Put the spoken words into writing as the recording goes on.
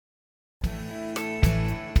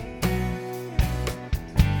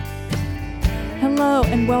Hello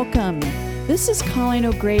and welcome. This is Colleen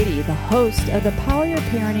O'Grady, the host of the Power Your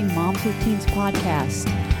Parenting Moms with Teens podcast.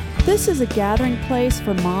 This is a gathering place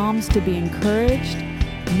for moms to be encouraged,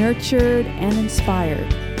 nurtured, and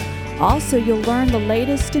inspired. Also, you'll learn the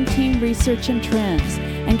latest in teen research and trends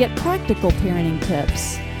and get practical parenting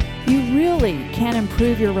tips. You really can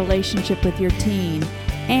improve your relationship with your teen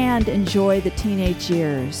and enjoy the teenage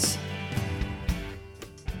years.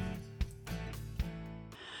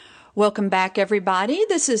 Welcome back, everybody.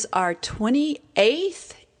 This is our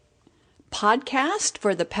 28th podcast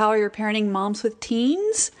for the Power Your Parenting Moms with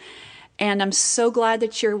Teens. And I'm so glad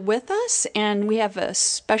that you're with us. And we have a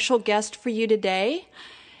special guest for you today.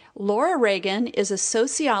 Laura Reagan is a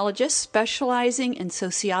sociologist specializing in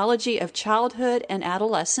sociology of childhood and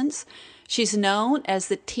adolescence. She's known as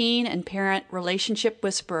the teen and parent relationship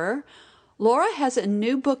whisperer. Laura has a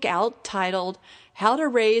new book out titled How to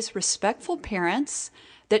Raise Respectful Parents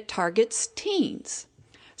that targets teens.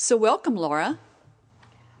 So welcome, Laura.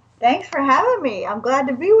 Thanks for having me. I'm glad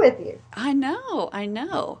to be with you. I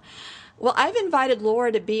know. Well, I've invited Laura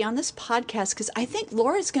to be on this podcast because I think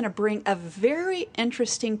Laura is going to bring a very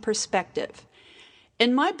interesting perspective.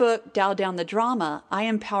 In my book, Dial Down the Drama, I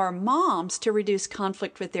empower moms to reduce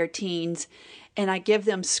conflict with their teens, and I give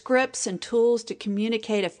them scripts and tools to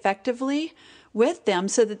communicate effectively with them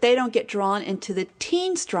so that they don't get drawn into the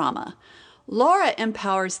teens' drama. Laura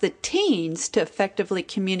empowers the teens to effectively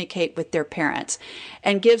communicate with their parents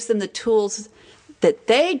and gives them the tools that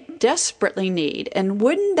they desperately need. And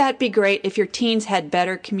wouldn't that be great if your teens had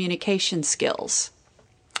better communication skills?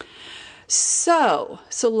 So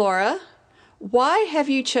Laura, why have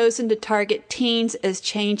you chosen to target teens as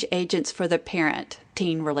change agents for the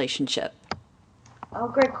parent-teen relationship? Oh,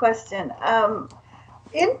 great question.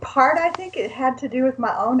 In part, I think it had to do with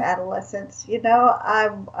my own adolescence. You know, I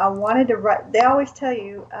wanted to write. They always tell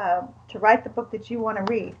you to write the book that you want to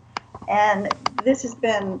read. And this has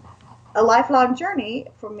been a lifelong journey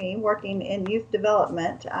for me working in youth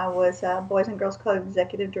development. I was Boys and Girls Club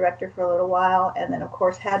executive director for a little while, and then, of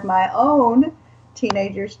course, had my own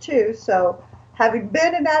teenagers, too. So having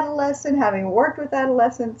been an adolescent, having worked with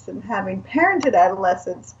adolescents, and having parented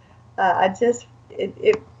adolescents,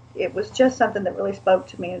 it was just something that really spoke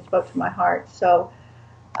to me and spoke to my heart. So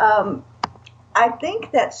I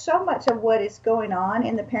think that so much of what is going on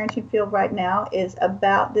in the parenting field right now is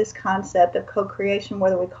about this concept of co-creation,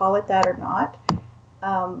 whether we call it that or not,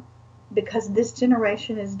 because this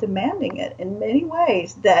generation is demanding it in many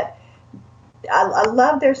ways. That I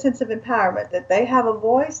love their sense of empowerment, that they have a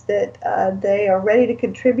voice, that they are ready to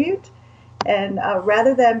contribute. And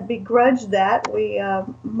rather than begrudge that, we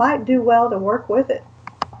might do well to work with it.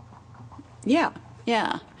 Yeah.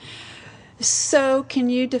 So can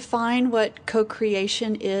you define what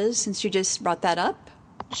co-creation is, since you just brought that up?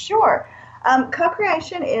 Sure.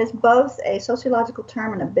 Co-creation is both a sociological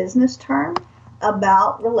term and a business term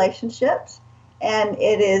about relationships. And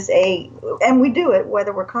and we do it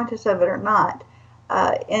whether we're conscious of it or not.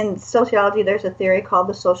 In sociology, there's a theory called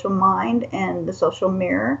the social mind and the social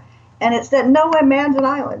mirror. And it's that no one man's an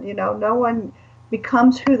island, no one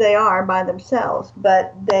becomes who they are by themselves,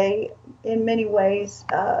 but they in many ways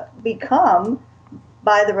become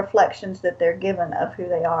by the reflections that they're given of who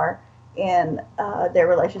they are in their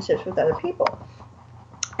relationships with other people.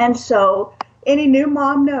 And so any new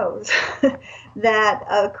mom knows that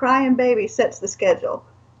a crying baby sets the schedule,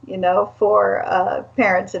 for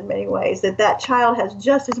parents in many ways, that child has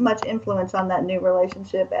just as much influence on that new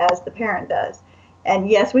relationship as the parent does. And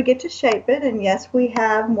yes, we get to shape it, and yes, we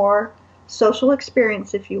have more social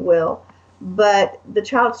experience, if you will, but the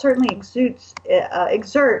child certainly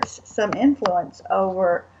exerts some influence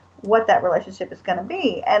over what that relationship is going to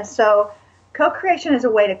be. And so co-creation is a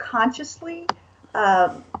way to consciously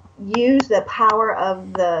use the power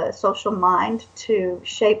of the social mind to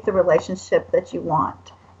shape the relationship that you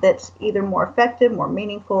want, that's either more effective, more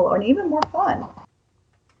meaningful, or even more fun.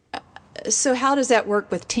 So how does that work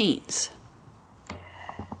with teens?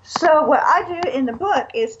 So what I do in the book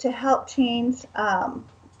is to help teens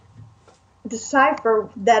decipher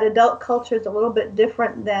that adult culture is a little bit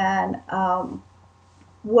different than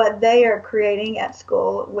what they are creating at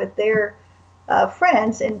school with their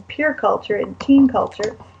friends in peer culture, in teen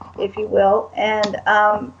culture, if you will. And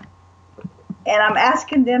I'm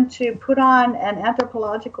asking them to put on an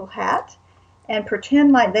anthropological hat and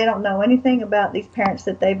pretend like they don't know anything about these parents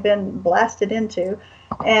that they've been blasted into,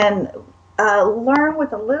 and learn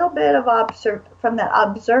with a little bit of from that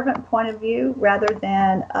observant point of view rather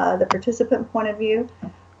than the participant point of view,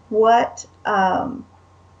 what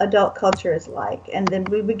adult culture is like. And then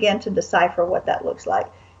we begin to decipher what that looks like.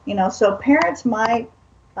 So parents might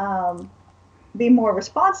be more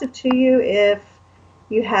responsive to you if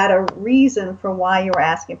you had a reason for why you were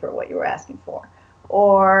asking for what you were asking for.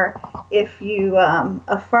 Or if you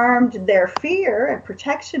affirmed their fear and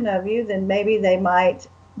protection of you, then maybe they might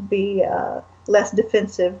be less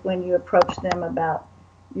defensive when you approach them about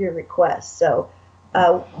your request. So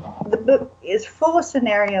the book is full of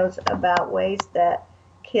scenarios about ways that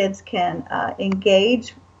kids can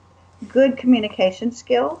engage good communication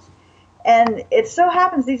skills. And it so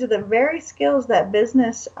happens these are the very skills that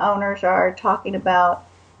business owners are talking about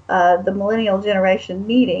the millennial generation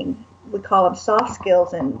needing. We call them soft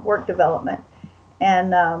skills in work development.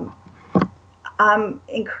 And I'm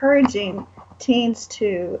encouraging teens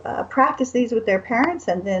to practice these with their parents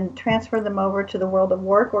and then transfer them over to the world of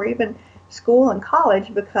work or even school and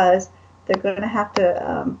college, because they're going to have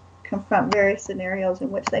to confront various scenarios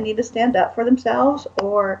in which they need to stand up for themselves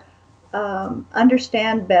or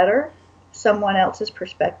understand better someone else's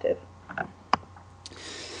perspective.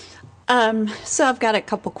 So I've got a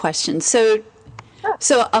couple questions. So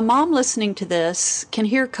a mom listening to this can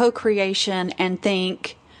hear co-creation and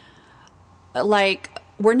think, like,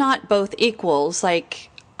 we're not both equals. Like,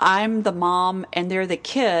 I'm the mom and they're the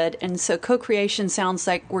kid, and so co-creation sounds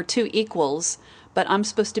like we're two equals, but I'm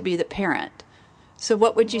supposed to be the parent. So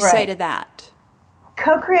what would you say to that?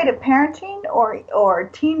 Co-creative parenting or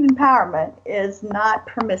teen empowerment is not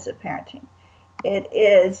permissive parenting. It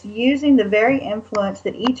is using the very influence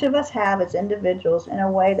that each of us have as individuals in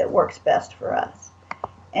a way that works best for us.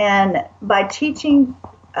 And by teaching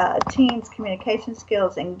teens communication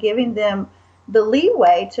skills and giving them the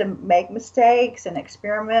leeway to make mistakes and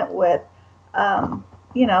experiment with,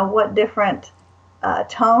 what different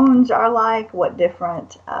tones are like, what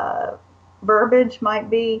different verbiage might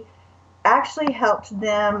be, actually helps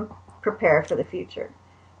them prepare for the future.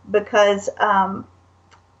 Because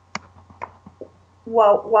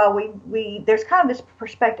while we there's kind of this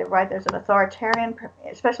perspective, right? There's an authoritarian,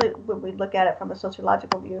 especially when we look at it from a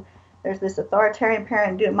sociological view. There's this authoritarian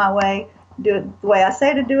parent, do it my way, do it the way I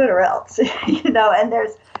say to do it, or else, And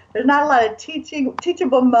there's not a lot of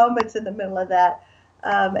teachable moments in the middle of that,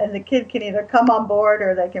 and the kid can either come on board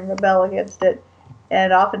or they can rebel against it.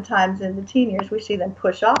 And oftentimes in the teen years, we see them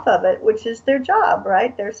push off of it, which is their job,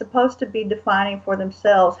 right? They're supposed to be defining for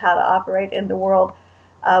themselves how to operate in the world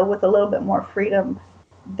with a little bit more freedom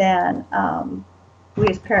than we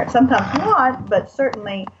as parents sometimes want, but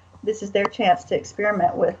certainly this is their chance to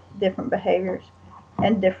experiment with different behaviors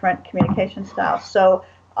and different communication styles. So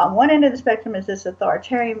on one end of the spectrum is this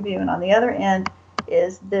authoritarian view, and on the other end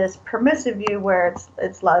is this permissive view where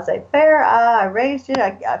it's laissez-faire. I raised you,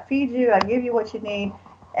 I feed you, I give you what you need,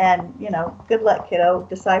 and good luck, kiddo,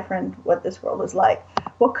 deciphering what this world is like.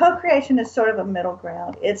 Well, co-creation is sort of a middle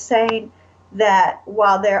ground. It's saying that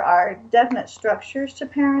while there are definite structures to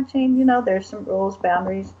parenting, there's some rules,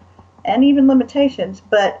 boundaries, and even limitations,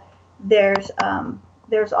 but there's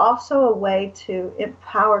also a way to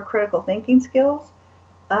empower critical thinking skills,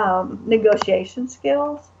 negotiation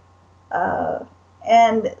skills,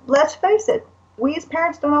 and let's face it, we as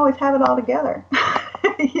parents don't always have it all together,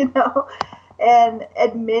 and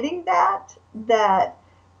admitting that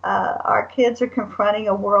our kids are confronting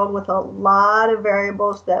a world with a lot of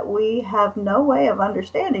variables that we have no way of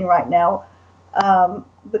understanding right now,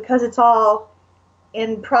 because it's all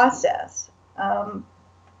in process.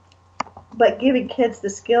 But giving kids the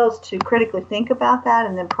skills to critically think about that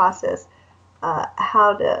and then process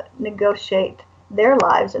how to negotiate their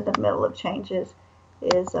lives in the middle of changes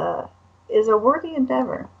is a worthy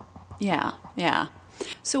endeavor. Yeah.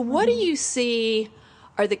 So what do you see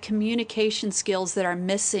are the communication skills that are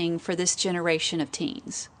missing for this generation of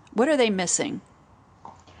teens? What are they missing?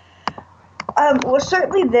 Well,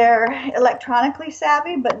 certainly they're electronically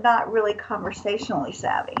savvy, but not really conversationally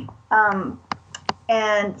savvy.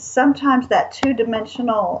 And sometimes that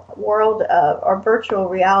two-dimensional world or virtual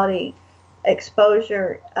reality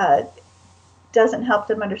exposure doesn't help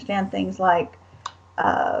them understand things like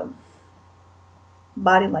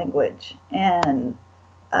body language and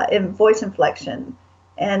voice inflection,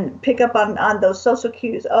 and pick up on those social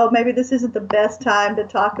cues. Oh, maybe this isn't the best time to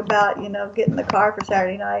talk about, getting in the car for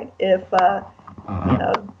Saturday night if,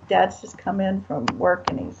 Dad's just come in from work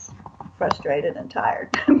and he's frustrated and tired.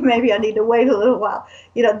 Maybe I need to wait a little while.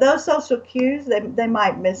 Those social cues, they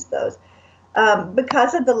might miss those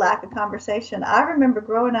because of the lack of conversation. I remember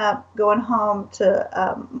growing up, going home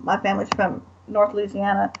to my family's from North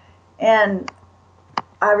Louisiana, and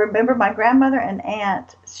I remember my grandmother and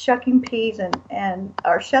aunt shucking peas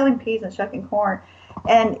or shelling peas and shucking corn,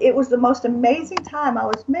 and it was the most amazing time. I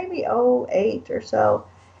was maybe 8 or so,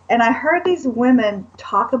 And I heard these women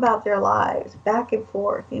talk about their lives back and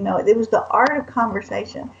forth. It was the art of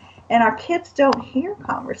conversation. And our kids don't hear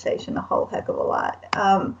conversation a whole heck of a lot.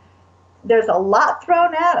 There's a lot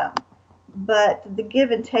thrown at them, but the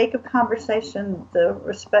give and take of conversation, the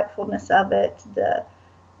respectfulness of it, the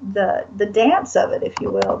dance of it, if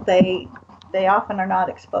you will, they often are not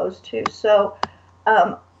exposed to. So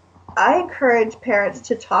I encourage parents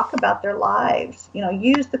to talk about their lives.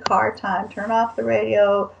 Use the car time, turn off the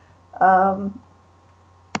radio.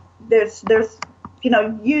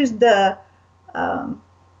 Use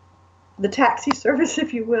the taxi service,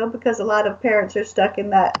 if you will, because a lot of parents are stuck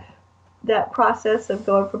in that process of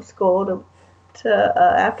going from school to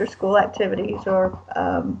after school activities or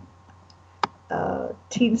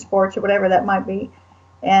team sports or whatever that might be,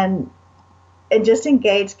 and just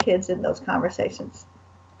engage kids in those conversations,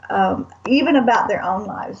 even about their own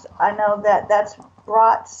lives. I know that's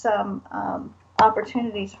brought some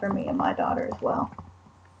opportunities for me and my daughter as well.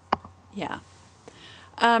 Yeah.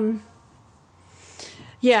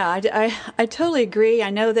 Yeah, I totally agree.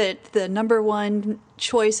 I know that the number one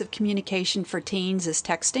choice of communication for teens is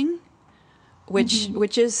texting,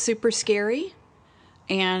 which is super scary.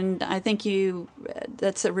 And I think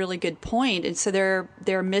that's a really good point. And so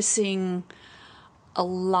they're missing a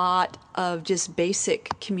lot of just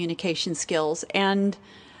basic communication skills. And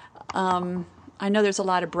I know there's a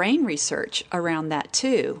lot of brain research around that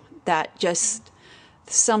too, that just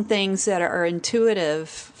some things that are intuitive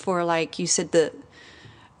for, like you said,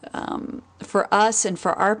 for us and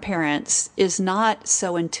for our parents is not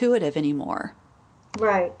so intuitive anymore.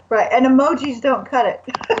 Right. And emojis don't cut it.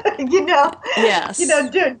 Yes.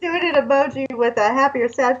 Doing an emoji with a happy or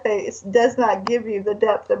sad face does not give you the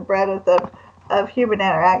depth and breadth of human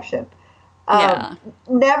interaction. Yeah.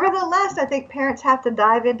 Nevertheless, I think parents have to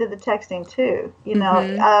dive into the texting too.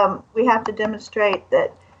 We have to demonstrate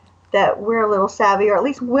that we're a little savvy, or at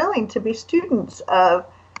least willing to be students of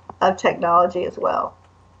technology as well.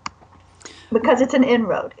 Because it's an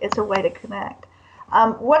inroad. It's a way to connect.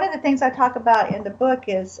 One of the things I talk about in the book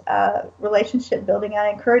is relationship building. I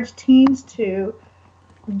encourage teens to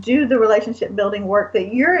do the relationship building work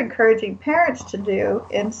that you're encouraging parents to do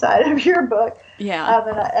inside of your book.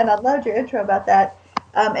 Yeah. And I loved your intro about that.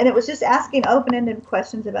 And it was just asking open-ended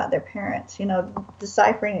questions about their parents,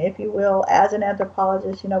 deciphering, if you will, as an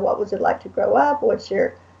anthropologist, what was it like to grow up? What was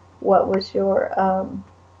your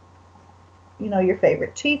your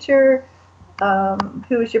favorite teacher?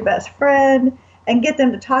 Who was your best friend? And get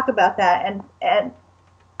them to talk about that. And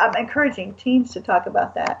I'm encouraging teens to talk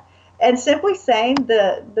about that. And simply saying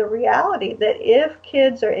the reality that if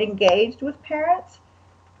kids are engaged with parents,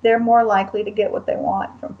 they're more likely to get what they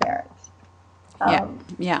want from parents.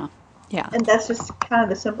 Yeah. And that's just kind of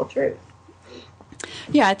the simple truth.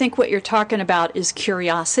 Yeah, I think what you're talking about is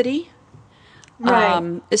curiosity.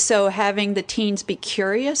 Right. So having the teens be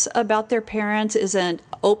curious about their parents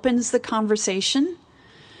opens the conversation.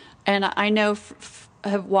 And I know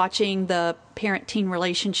watching the parent-teen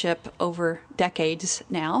relationship over decades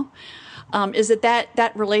now, is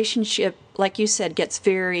that relationship, like you said, gets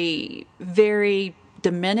very, very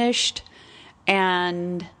diminished,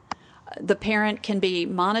 and the parent can be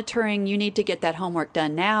monitoring, you need to get that homework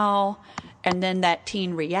done now, and then that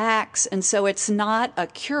teen reacts. And so it's not a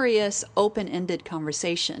curious, open-ended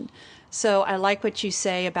conversation. So I like what you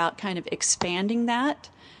say about kind of expanding that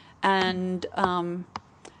and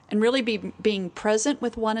really being present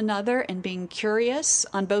with one another and being curious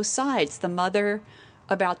on both sides, the mother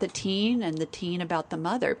about the teen and the teen about the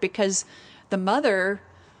mother, because the mother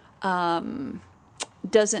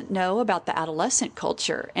doesn't know about the adolescent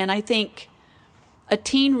culture. And I think a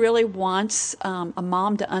teen really wants a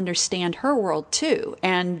mom to understand her world too,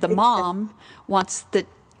 and the mom wants the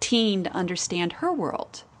teen to understand her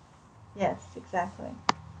world. Yes, exactly.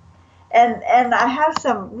 And I have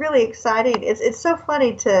some really exciting. It's so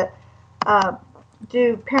funny to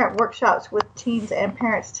do parent workshops with teens and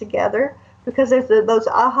parents together, because there's those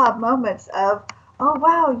aha moments of, oh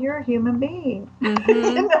wow, you're a human being.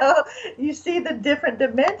 Mm-hmm. You see the different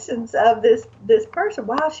dimensions of this person.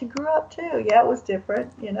 Wow, she grew up too. Yeah, it was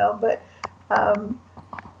different, but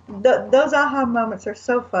those aha moments are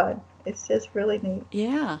so fun. It's just really neat.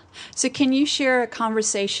 Yeah. So can you share a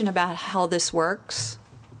conversation about how this works?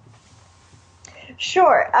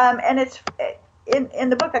 Sure. And it's in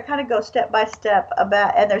the book, I kind of go step by step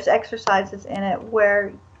about, and there's exercises in it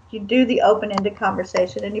where you do the open-ended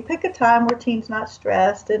conversation, and you pick a time where teen's not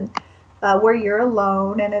stressed and where you're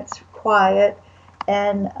alone and it's quiet,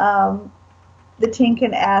 and the teen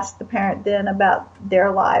can ask the parent then about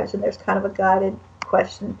their lives, and there's kind of a guided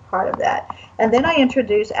question part of that. And then I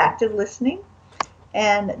introduce active listening,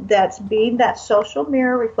 And that's being that social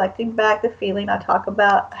mirror, reflecting back the feeling. I talk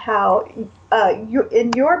about how you,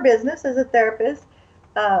 in your business as a therapist,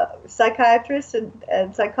 psychiatrists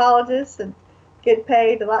and psychologists and get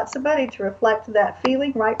paid lots of money to reflect that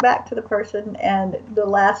feeling right back to the person and the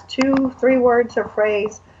last 2-3 words or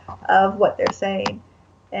phrase of what they're saying.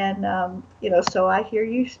 And so I hear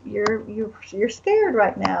you're scared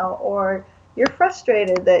right now, or you're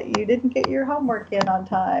frustrated that you didn't get your homework in on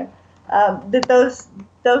time. That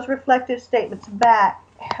those reflective statements back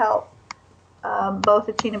help both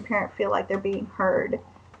the teen and parent feel like they're being heard.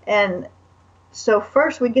 And so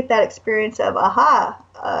first we get that experience of, aha,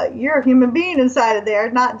 you're a human being inside of there,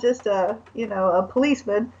 not just a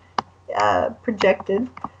policeman projected.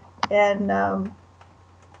 And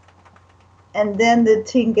then the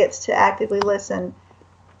teen gets to actively listen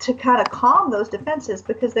to kind of calm those defenses,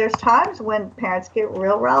 because there's times when parents get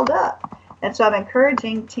real riled up. And so I'm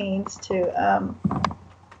encouraging teens to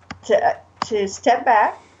step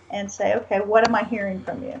back and say, okay, what am I hearing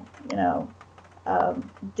from you?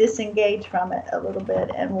 Disengage from it a little bit.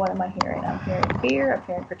 And what am I hearing? I'm hearing fear. I'm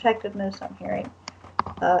hearing protectiveness. I'm hearing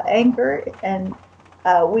anger. And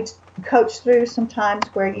we coach through some times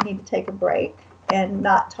where you need to take a break and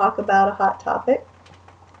not talk about a hot topic.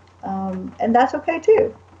 And that's okay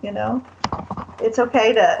too, It's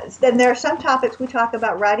okay then there are some topics we talk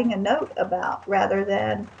about writing a note about rather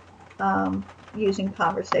than using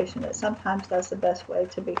conversation. That sometimes that's the best way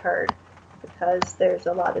to be heard, because there's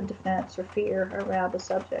a lot of defense or fear around the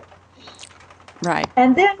subject. Right.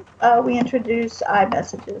 And then we introduce I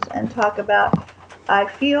messages and talk about, I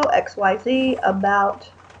feel XYZ about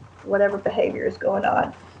whatever behavior is going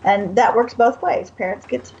on. And that works both ways. Parents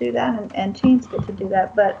get to do that, and teens get to do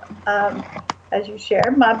that. But as you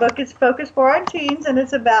shared, my book is focused more on teens, and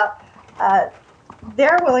it's about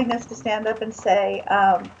their willingness to stand up and say,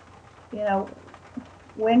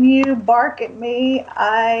 when you bark at me,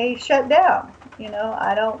 I shut down.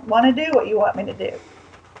 I don't want to do what you want me to do.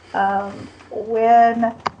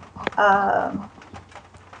 When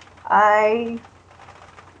I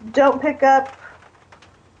don't pick up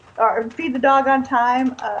or feed the dog on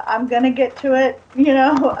time, I'm going to get to it,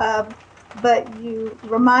 but you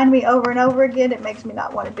remind me over and over again, it makes me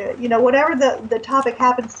not want to do it. Whatever the topic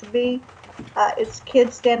happens to be, it's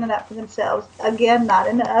kids standing up for themselves. Again, not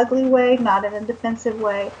in an ugly way, not in a defensive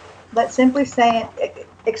way, but simply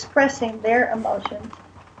expressing their emotions.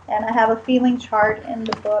 And I have a feeling chart in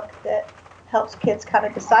the book that helps kids kind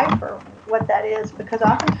of decipher what that is, because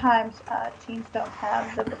oftentimes teens don't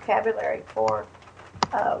have the vocabulary for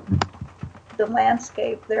the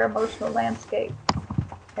landscape, their emotional landscape.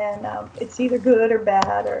 And it's either good or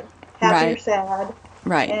bad, or happy or sad.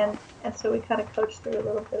 Right. And so we kind of coach through a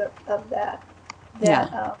little bit of that.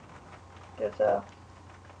 Yeah. There's a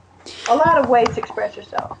lot of ways to express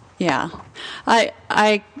yourself. Yeah.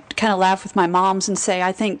 I kind of laugh with my moms and say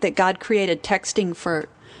I think that God created texting for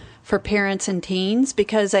parents and teens,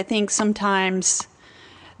 because I think sometimes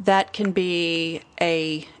that can be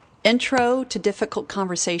a intro to difficult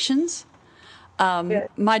conversations.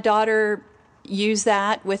 My daughter used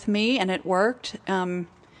that with me, and it worked.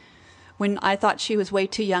 When I thought she was way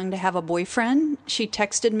too young to have a boyfriend, she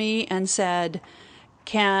texted me and said,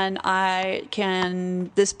 can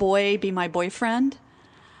this boy be my boyfriend?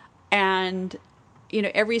 And,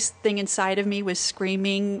 everything inside of me was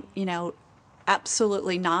screaming,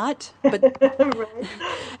 absolutely not. But, Right.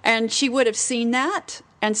 And she would have seen that.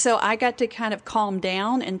 And so I got to kind of calm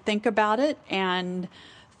down and think about it, and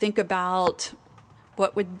think about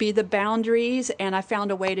what would be the boundaries. And I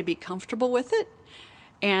found a way to be comfortable with it.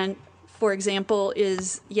 And for example,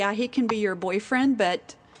 he can be your boyfriend,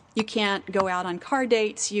 but you can't go out on car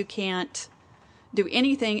dates. You can't do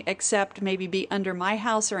anything except maybe be under my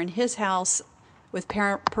house or in his house with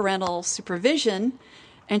parental supervision.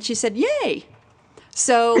 And she said, yay.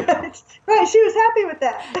 So, right, she was happy with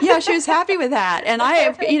that. Yeah, she was happy with that. And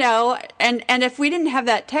and if we didn't have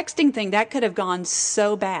that texting thing, that could have gone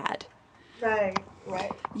so bad. Right.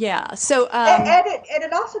 Yeah. So, and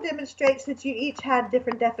it also demonstrates that you each had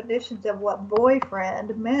different definitions of what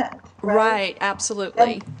boyfriend meant. Right.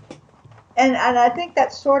 Absolutely. And I think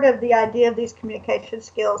that's sort of the idea of these communication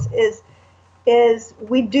skills is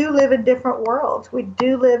we do live in different worlds. We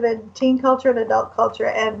do live in teen culture and adult culture,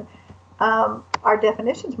 and our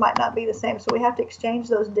definitions might not be the same. So we have to exchange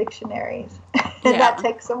those dictionaries, and that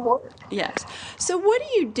takes some work. Yes. So what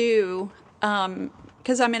do you do?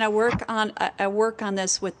 Because I work on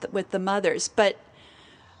this with the mothers, but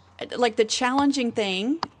like the challenging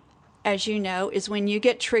thing, as you know, is when you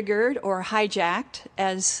get triggered or hijacked,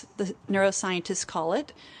 as the neuroscientists call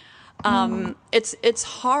it. It's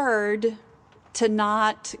hard to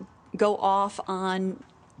not go off on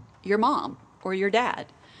your mom or your dad.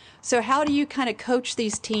 So how do you kind of coach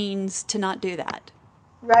these teens to not do that?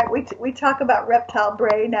 Right. We talk about reptile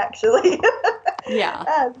brain, actually.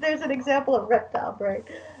 Yeah. There's an example of reptile brain.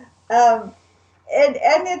 Um, and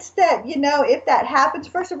it's that, if that happens,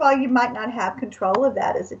 first of all, you might not have control of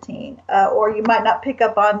that as a teen, or you might not pick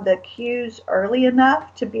up on the cues early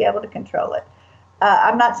enough to be able to control it.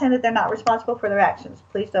 I'm not saying that they're not responsible for their actions.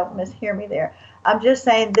 Please don't mishear me there. I'm just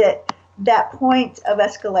saying that that point of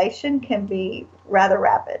escalation can be rather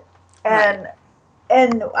rapid. And Right.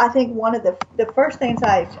 and I think one of the first things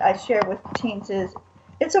I share with teens is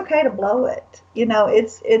it's okay to blow it.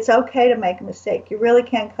 It's okay to make a mistake. You really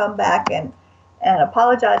can come back and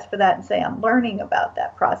apologize for that and say, I'm learning about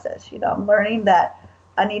that process. I'm learning that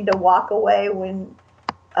I need to walk away when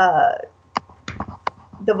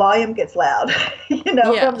the volume gets loud,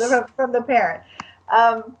 Yes. from the parent.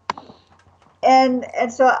 Um, and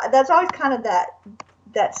so that's always kind of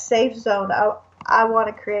that safe zone I want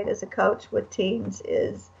to create as a coach with teens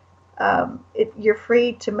is you're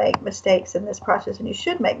free to make mistakes in this process, and you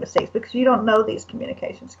should make mistakes because you don't know these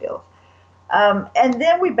communication skills. And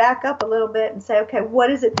then we back up a little bit and say, okay,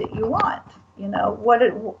 what is it that you want?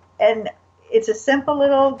 And it's a simple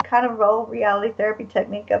little kind of role reality therapy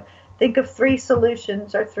technique of think of 3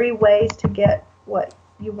 solutions or 3 ways to get what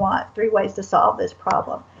you want, 3 ways to solve this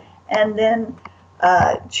problem. And then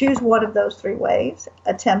choose one of those 3 ways,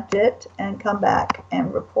 attempt it, and come back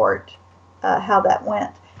and report how that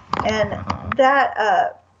went. And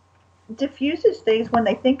that diffuses things when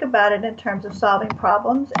they think about it in terms of solving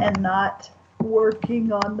problems and not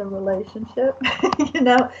working on the relationship.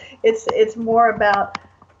 It's more about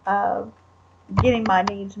getting my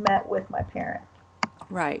needs met with my parent.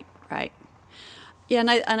 Right. Right. Yeah,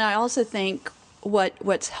 and I also think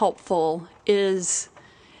what's helpful is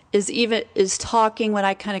talking when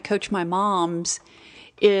I kind of coach my moms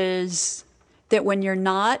is that when you're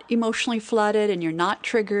not emotionally flooded and you're not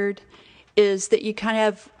triggered, is that you kind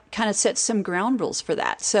of set some ground rules for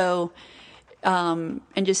that. So and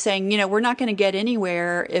just saying, we're not going to get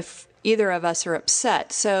anywhere if either of us are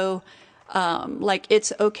upset. So like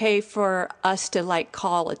it's okay for us to like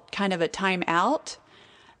call it kind of a timeout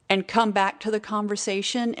and come back to the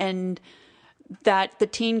conversation, and that the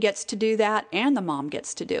teen gets to do that and the mom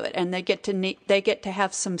gets to do it, and they get to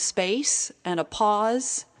have some space and a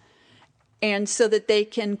pause, and so that they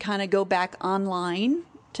can kind of go back online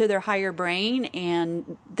to their higher brain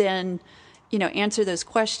and then answer those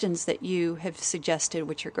questions that you have suggested,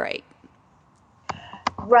 which are great.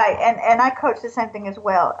 Right, and I coach the same thing as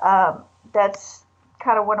well. That's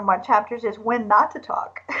kind of one of my chapters is when not to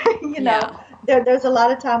talk. Yeah. There's a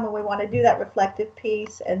lot of time when we want to do that reflective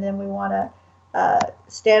piece, and then we want to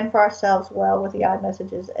stand for ourselves well with the I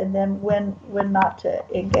messages, and then when not to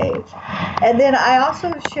engage. And then I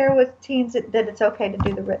also share with teens that it's okay to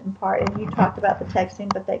do the written part. And you talked about the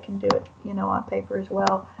texting, but they can do it, on paper as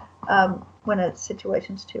well when a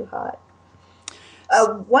situation's too hot.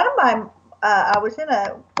 One of my I was in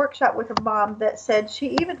a workshop with a mom that said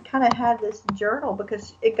she even kind of had this journal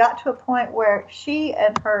because it got to a point where she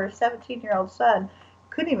and her 17-year-old son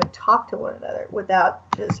couldn't even talk to one another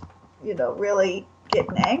without just, really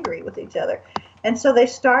getting angry with each other. And so they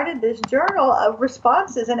started this journal of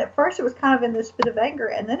responses. And at first it was kind of in this fit of anger,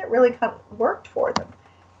 and then it really kind of worked for them,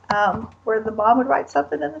 where the mom would write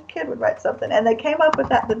something and the kid would write something. And they came up with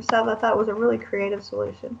that themselves. I thought it was a really creative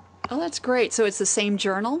solution. Oh, that's great. So it's the same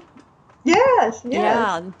journal? Yes.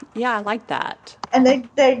 Yeah, I like that. And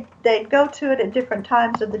they'd go to it at different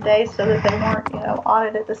times of the day so that they weren't, on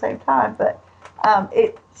it at the same time. But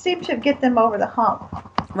it seemed to get them over the hump.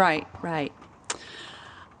 Right.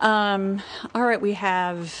 All right, we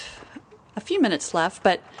have a few minutes left,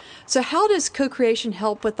 but so how does co-creation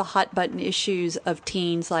help with the hot button issues of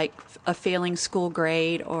teens, like a failing school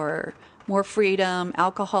grade or more freedom,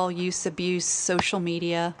 alcohol use, abuse, social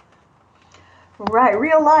media? Right,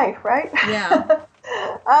 real life, right? Yeah.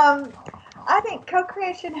 I think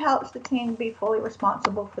co-creation helps the teen be fully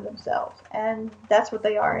responsible for themselves, and that's what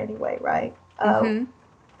they are anyway, right?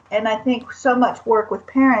 And I think so much work with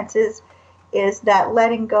parents is that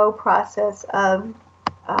letting go process of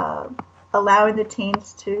allowing the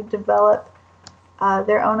teens to develop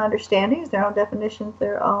their own understandings, their own definitions,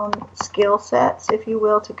 their own skill sets, if you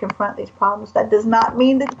will, to confront these problems. That does not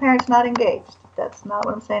mean that the parent's not engaged. That's not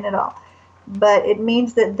what I'm saying at all. But it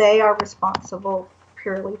means that they are responsible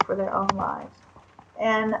purely for their own lives.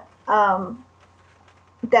 And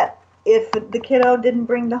that if the kiddo didn't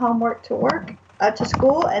bring the homework to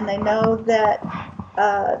school, and they know that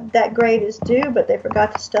that grade is due, but they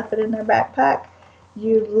forgot to stuff it in their backpack,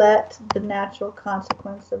 you let the natural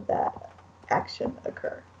consequence of that action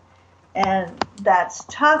occur. And that's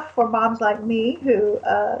tough for moms like me who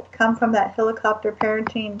come from that helicopter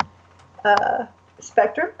parenting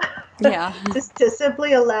spectrum. Yeah. to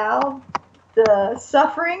simply allow the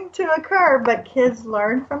suffering to occur, but kids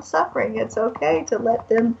learn from suffering. It's okay to let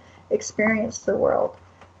them experience the world.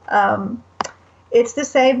 It's the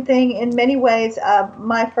same thing in many ways.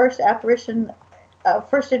 My first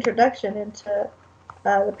introduction into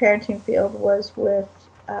the parenting field was with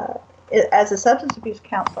as a substance abuse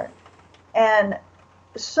counselor. And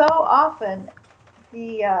so often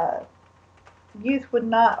the youth would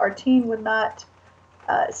not, or teen would not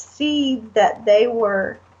see that they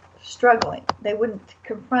were struggling. They wouldn't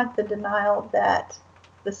confront the denial that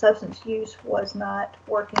the substance use was not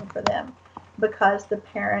working for them because the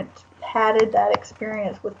parent padded that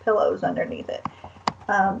experience with pillows underneath it.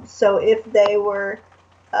 So if they were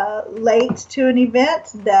late to an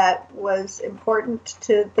event that was important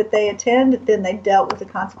that they attend, then they dealt with the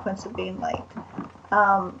consequence of being late.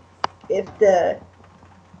 If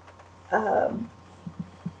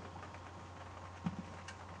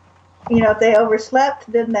they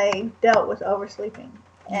overslept, then they dealt with oversleeping.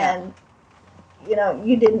 And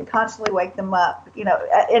you didn't constantly wake them up.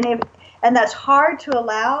 And that's hard to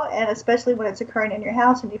allow, and especially when it's occurring in your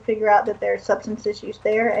house and you figure out that there's substance issues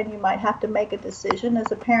there, and you might have to make a decision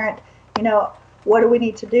as a parent. What do we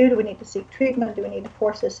need to do? Do we need to seek treatment? Do we need to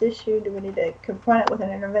force this issue? Do we need to confront it with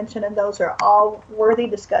an intervention? And those are all worthy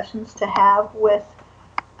discussions to have with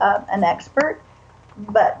an expert.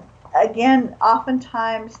 But again,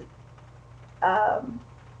 oftentimes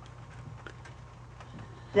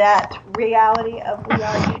that reality of we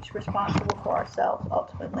are each responsible for ourselves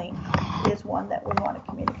ultimately is one that we want to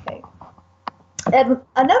communicate. And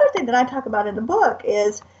another thing that I talk about in the book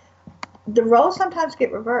is the roles sometimes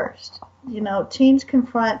get reversed. Teens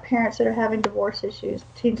confront parents that are having divorce issues.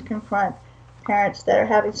 Teens confront parents that are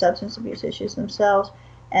having substance abuse issues themselves.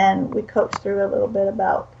 And we coach through a little bit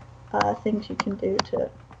about things you can do to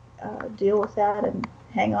deal with that and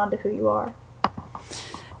hang on to who you are.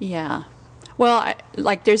 Yeah. Well,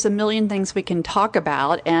 there's a million things we can talk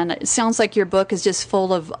about, and it sounds like your book is just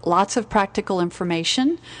full of lots of practical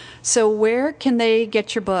information. So where can they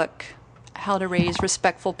get your book, How to Raise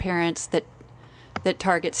Respectful Parents that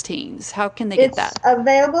targets teens? How can they get that? It's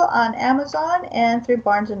available on Amazon and through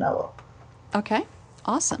Barnes & Noble. Okay,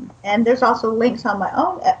 awesome. And there's also links on my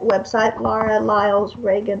own website,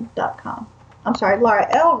 LauraLylesReagan.com. I'm sorry,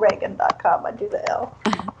 LauraLReagan.com. I do the L.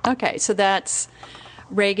 Okay, so that's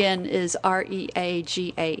Reagan is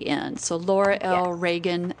Reagan. So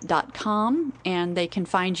LauraLReagan.com, and they can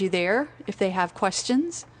find you there if they have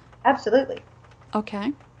questions. Absolutely.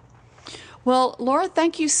 Okay. Well, Laura,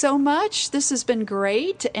 thank you so much. This has been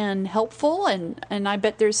great and helpful, and I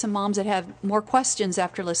bet there's some moms that have more questions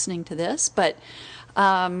after listening to this. But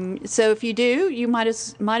so if you do, you might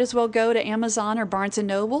as well go to Amazon or Barnes &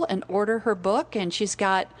 Noble and order her book, and she's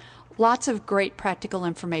got lots of great practical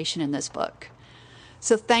information in this book.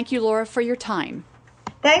 So thank you, Laura, for your time.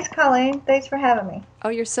 Thanks, Colleen. Thanks for having me. Oh,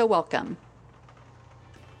 you're so welcome.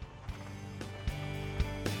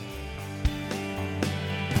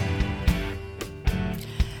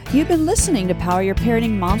 You've been listening to Power Your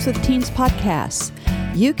Parenting Moms with Teens podcasts.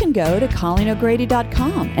 You can go to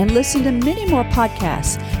ColleenO'Grady.com and listen to many more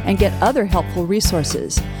podcasts and get other helpful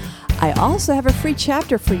resources. I also have a free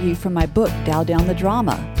chapter for you from my book, Dial Down the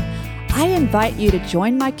Drama. I invite you to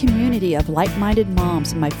join my community of like-minded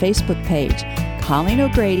moms on my Facebook page, Colleen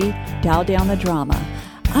O'Grady, Dial Down the Drama.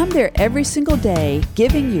 I'm there every single day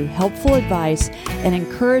giving you helpful advice and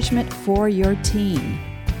encouragement for your teen.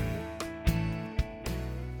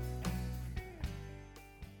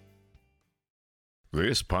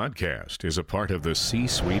 This podcast is a part of the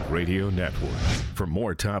C-Suite Radio Network. For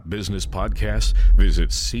more top business podcasts,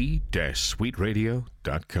 visit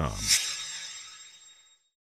c-suiteradio.com.